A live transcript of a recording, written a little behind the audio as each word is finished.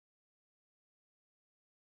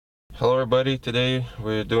Hello everybody, today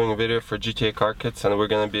we're doing a video for GTA car kits and we're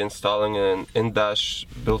going to be installing an InDash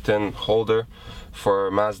built-in holder for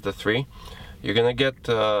Mazda 3. You're going to get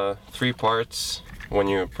 3 parts when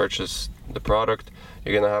you purchase the product.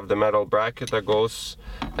 You're going to have the metal bracket that goes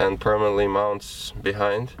and permanently mounts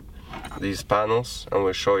behind these panels, and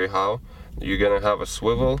we'll show you how. You're going to have a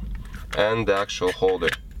swivel and the actual holder,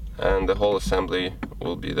 and the whole assembly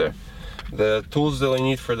will be there. The tools that we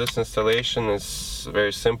need for this installation is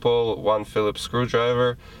very simple: one Phillips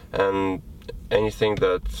screwdriver and anything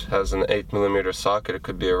that has an 8mm socket. It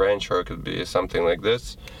could be a wrench or it could be something like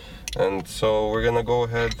this. And so we're gonna go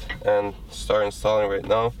ahead and start installing right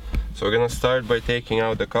now. So we're gonna start by taking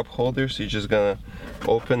out the cup holder. So you're just gonna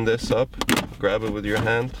open this up, grab it with your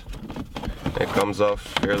hand. It comes off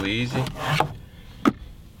fairly easy.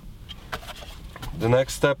 The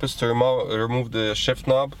next step is to remove the shift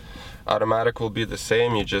knob. Automatic will be the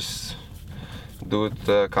same, you just do it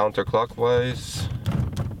counterclockwise.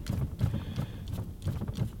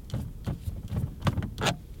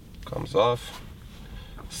 Comes off.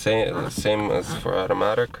 Same as for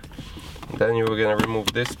automatic. Then you're gonna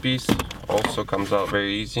remove this piece, also comes out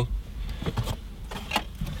very easy.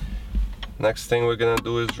 Next thing we're gonna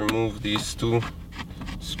do is remove these 2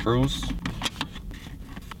 screws.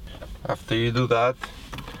 After you do that,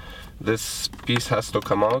 this piece has to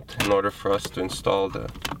come out in order for us to install the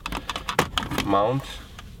mount,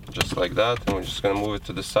 just like that. And we're just gonna move it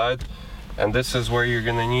to the side. And this is where you're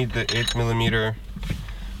gonna need the 8mm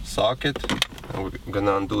socket. And we're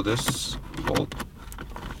gonna undo this bolt,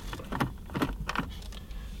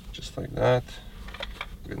 just like that.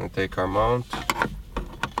 We're gonna take our mount,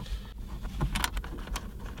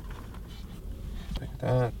 like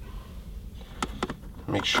that.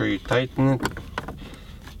 Make sure you tighten it.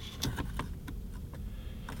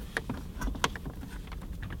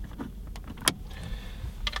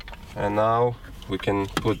 And now we can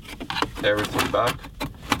put everything back.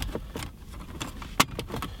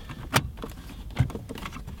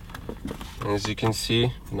 And as you can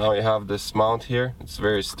see, now you have this mount here. It's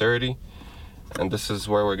very sturdy. And this is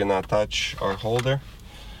where we're gonna attach our holder.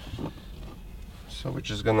 So we're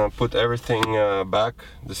just gonna put everything back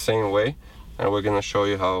the same way. And we're gonna show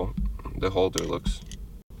you how the holder looks.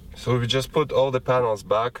 So we've just put all the panels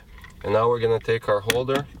back. And now we're gonna take our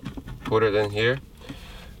holder, put it in here.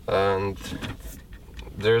 And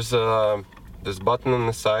there's this button on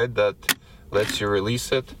the side that lets you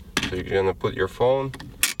release it. So you're gonna put your phone,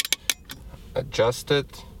 adjust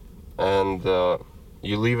it, and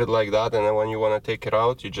you leave it like that. And then when you want to take it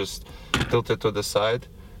out, you just tilt it to the side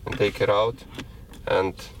and take it out.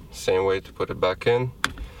 And same way to put it back in.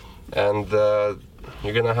 And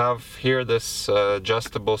you're gonna have here this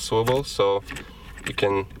adjustable swivel, so you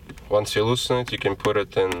can, once you loosen it, you can put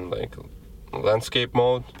it in like landscape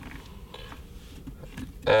mode,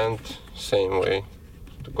 and same way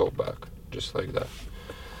to go back, just like that.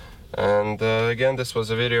 And again, this was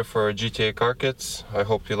a video for GTA car kits. I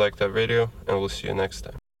hope you liked that video, and we'll see you next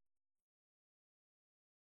time.